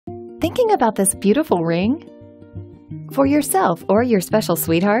Thinking about this beautiful ring? For yourself or your special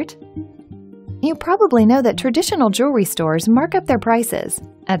sweetheart? You probably know that traditional jewelry stores mark up their prices.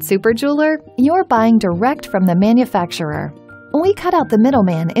 At SuperJeweler, you're buying direct from the manufacturer. We cut out the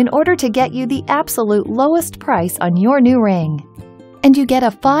middleman in order to get you the absolute lowest price on your new ring. And you get a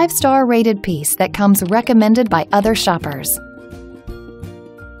 5-star rated piece that comes recommended by other shoppers.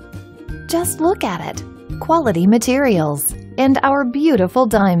 Just look at it. Quality materials and our beautiful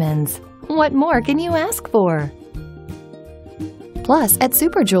diamonds. What more can you ask for? Plus, at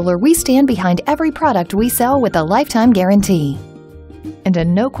SuperJeweler, we stand behind every product we sell with a lifetime guarantee. And a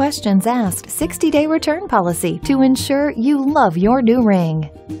no questions asked 60-day return policy to ensure you love your new ring.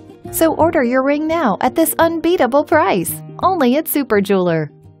 So order your ring now at this unbeatable price, only at SuperJeweler.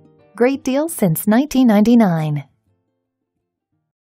 Great deal since 1999.